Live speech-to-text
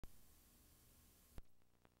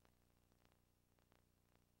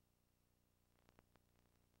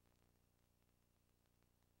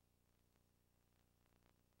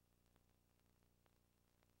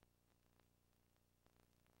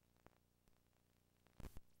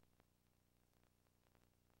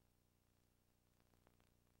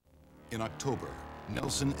In October,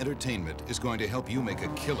 Nelson Entertainment is going to help you make a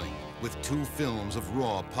killing with 2 films of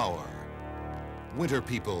raw power. Winter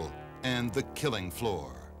People and The Killing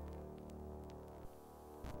Floor.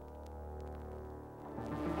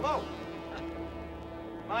 Hello.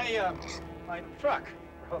 My truck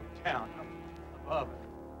broke down up above,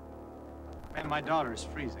 and my daughter is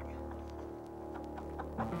freezing.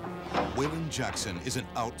 Waylon Jackson is an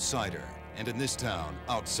outsider, and in this town,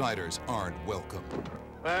 outsiders aren't welcome.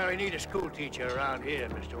 Well, we need a school teacher around here,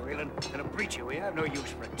 Mr. Whelan. And a preacher. We have no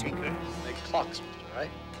use for a tinker. Make clocks, Mr.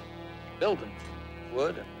 Wright. Building.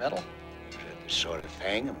 Wood and metal. Is that the sort of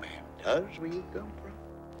thing a man does where you come from?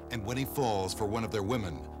 And when he falls for one of their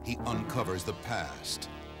women, he uncovers the past.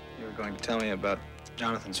 You were going to tell me about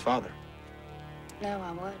Jonathan's father. No,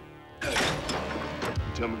 I would.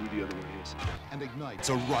 Tell me who the other one is. And ignites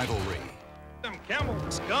a rivalry. Them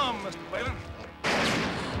Campbell scum, Mr. Whelan.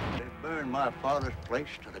 They burned my father's place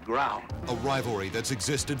to the ground. A rivalry that's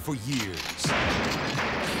existed for years.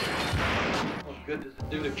 What good does it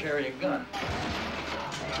do to carry a gun?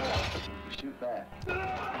 Shoot back. You're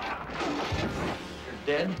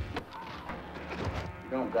dead. You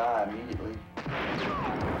don't die immediately. You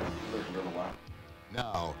live a little while.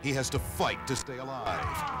 Now he has to fight to stay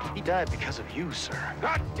alive. He died because of you, sir.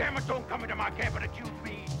 God damn it, don't come into my camp and accuse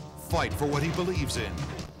me. Fight for what he believes in.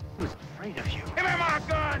 He was afraid of you. Give me my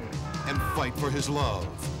gun! And fight for his love.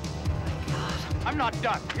 I'm not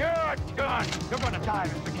done. You're done! You're gonna die,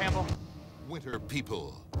 Mr. Campbell. Winter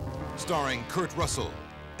People. Starring Kurt Russell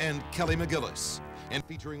and Kelly McGillis. And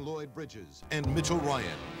featuring Lloyd Bridges and Mitchell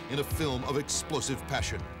Ryan in a film of explosive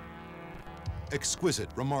passion. Exquisite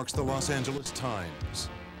remarks the Los Angeles Times.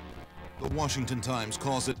 The Washington Times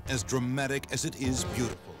calls it as dramatic as it is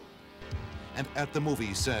beautiful. And At the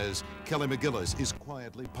Movies says Kelly McGillis is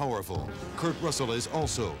quietly powerful. Kurt Russell is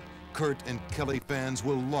also. Kurt and Kelly fans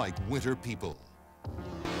will like Winter People.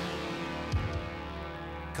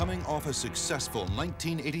 Coming off a successful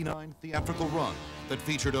 1989 theatrical run that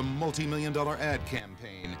featured a multi-million-dollar ad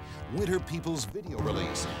campaign, Winter People's video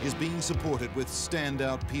release is being supported with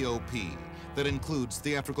standout POP that includes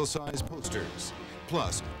theatrical-size posters,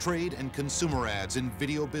 plus trade and consumer ads in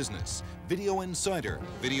Video Business, Video Insider,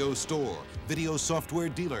 Video Store, Video Software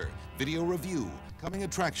Dealer, Video Review, coming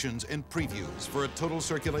attractions and previews for a total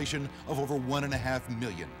circulation of over 1.5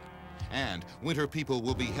 million. And Winter People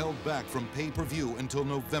will be held back from pay-per-view until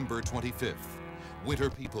November 25th. Winter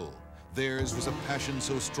People. Theirs was a passion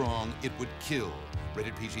so strong it would kill.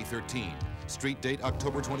 Rated PG-13. Street date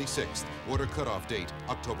October 26th. Order cutoff date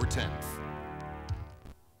October 10th.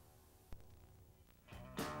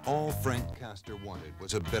 All Frank Castor wanted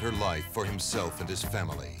was a better life for himself and his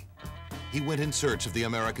family. He went in search of the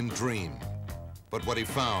American dream. But what he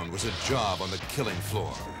found was a job on the killing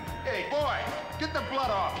floor. Hey, boy, get the blood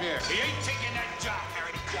off here. He ain't taking that job,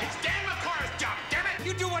 Harry. It's Dan McCoy's job, damn it!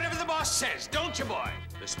 You do whatever the boss says, don't you, boy?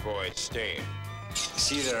 This boy's staying.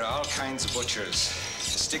 See, there are all kinds of butchers.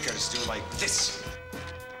 The stickers do like this.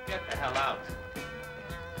 Get the hell out.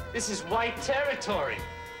 This is white territory.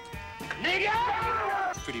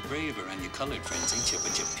 Nigger! Pretty brave around your colored friends, ain't you?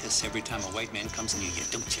 But you piss every time a white man comes near you,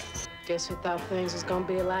 don't you? Guess we thought things was gonna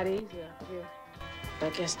be a lot easier up here.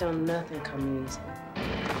 But I guess don't nothing come easy.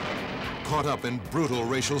 Caught up in brutal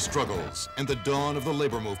racial struggles and the dawn of the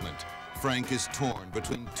labor movement, Frank is torn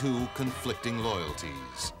between 2 conflicting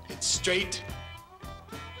loyalties. It's straight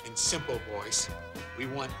and simple, boys. We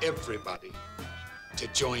want everybody to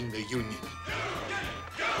join the union.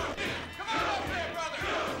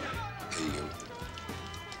 Hey, you.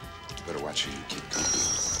 You better watch who you keep company.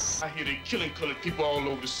 I hear they killing colored people all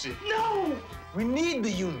over the city. No! We need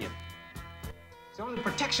the union. It's the only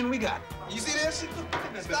protection we got. You see this?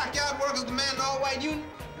 The stockyard workers demand an all-white union.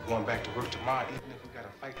 We're going back to work tomorrow, even if we got to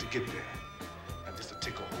fight to get there. And this'll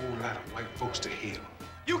take a whole lot of white folks to heal.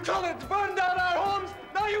 You coloreds burned down our homes.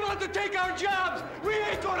 Now you want to take our jobs. We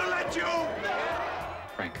ain't gonna let you.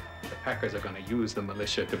 Frank, the Packers are gonna use the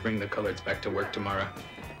militia to bring the coloreds back to work tomorrow.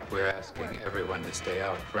 We're asking everyone to stay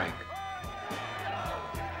out, Frank.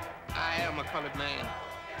 I am a colored man.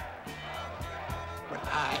 But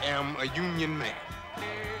I am a union man.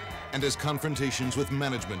 And as confrontations with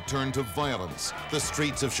management turn to violence, the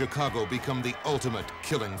streets of Chicago become the ultimate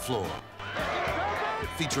killing floor.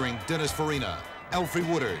 Featuring Dennis Farina, Alfre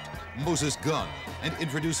Woodard, Moses Gunn, and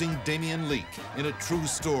introducing Damian Leake in a true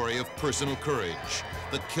story of personal courage.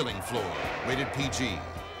 The Killing Floor, rated PG.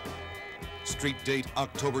 Street date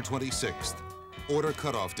October 26th. Order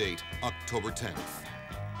cutoff date October 10th.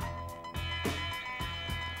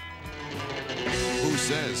 Who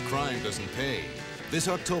says crime doesn't pay? This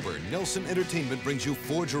October, Nelson Entertainment brings you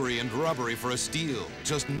Forgery and Robbery for a Steal,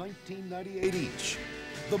 just $19.98 each.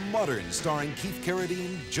 The Modern, starring Keith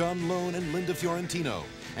Carradine, John Lone, and Linda Fiorentino.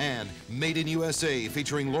 And Made in USA,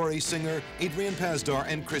 featuring Laurie Singer, Adrian Pasdar,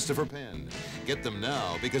 and Christopher Penn. Get them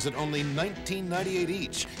now, because at only $19.98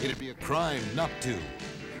 each, it'd be a crime not to.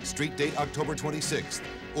 Street date October 26th.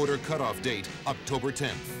 Order cutoff date October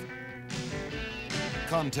 10th.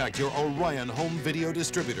 Contact your Orion Home video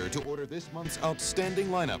distributor to order this month's outstanding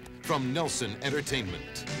lineup from Nelson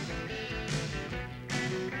Entertainment.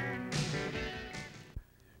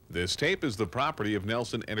 This tape is the property of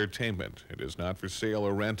Nelson Entertainment. It is not for sale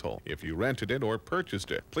or rental. If you rented it or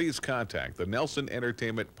purchased it, please contact the Nelson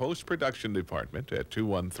Entertainment Post-Production Department at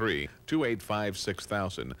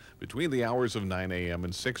 213-285-6000 between the hours of 9 a.m.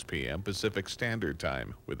 and 6 p.m. Pacific Standard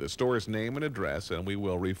Time with the store's name and address, and we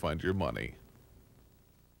will refund your money.